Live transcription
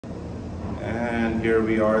And here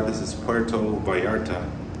we are. This is Puerto Vallarta.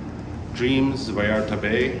 Dreams Vallarta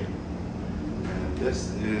Bay. And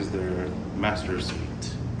this is their master suite.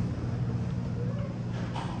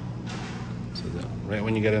 So right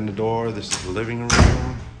when you get in the door, this is the living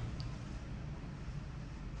room.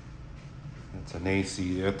 It's an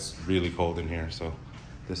AC. It's really cold in here, so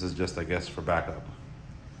this is just, I guess, for backup.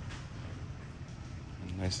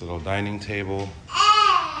 Nice little dining table,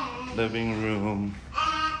 living room,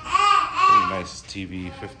 pretty nice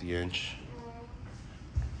TV, 50-inch.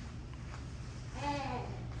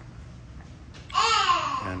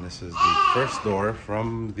 And this is the first door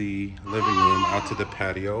from the living room out to the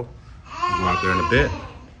patio. We'll go out there in a bit.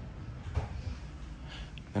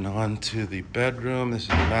 And on to the bedroom. This is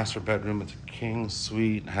the master bedroom. It's a king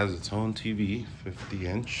suite. It has its own TV,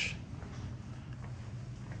 50-inch,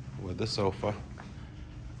 with the sofa.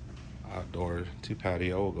 Outdoor to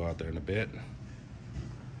patio. We'll go out there in a bit.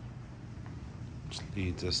 Which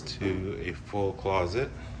leads us to a full closet.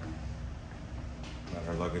 Got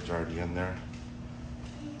our luggage already in there.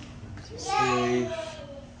 Safe.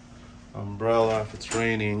 Umbrella if it's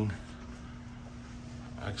raining.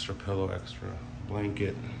 Extra pillow, extra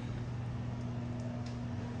blanket.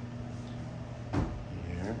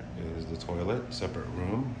 Here is the toilet, separate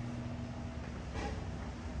room.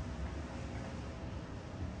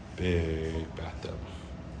 Big bathtub.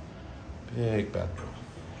 Big bathtub.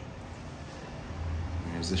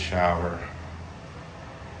 Here's the shower.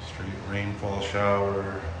 Straight rainfall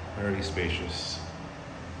shower. Very spacious.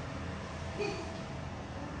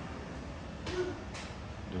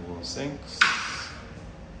 Dual sinks.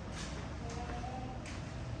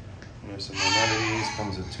 Here's some amenities.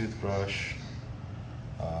 Comes with toothbrush.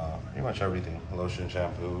 Pretty much everything. Lotion,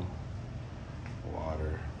 shampoo,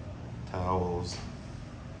 water, towels.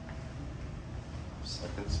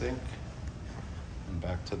 Second sink. And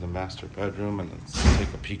back to the master bedroom, and let's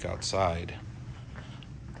take a peek outside.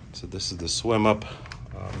 So this is the swim up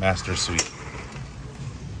master suite.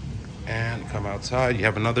 And come outside, you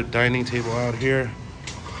have another dining table out here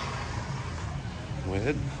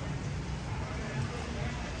with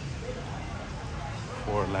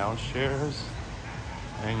 4 lounge chairs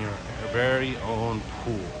and your very own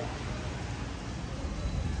pool.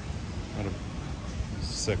 And a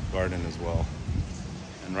sick garden as well.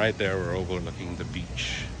 And right there, we're overlooking the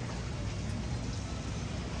beach.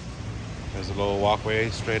 There's a little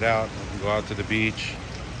walkway straight out. You can go out to the beach.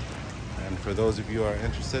 And for those of you who are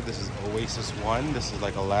interested, this is Oasis 1. This is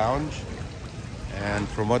like a lounge. And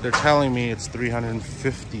from what they're telling me, it's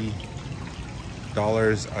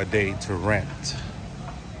 $350 a day to rent.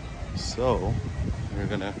 So we're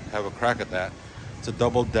gonna have a crack at that. It's a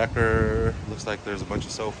double-decker. Looks like there's a bunch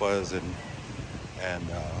of sofas and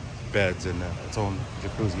beds and its own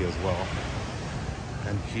jacuzzi as well.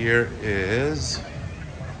 And here is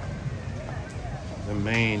the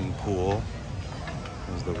main pool.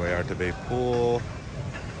 There's the Vallarta Bay pool.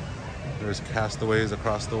 There's Castaways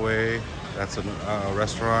across the way. That's a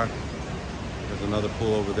restaurant. There's another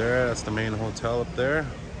pool over there. That's the main hotel up there.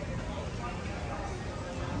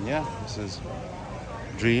 And yeah, this is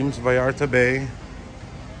Dreams Vallarta Bay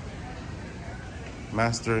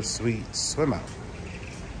Master Suite Swim Out.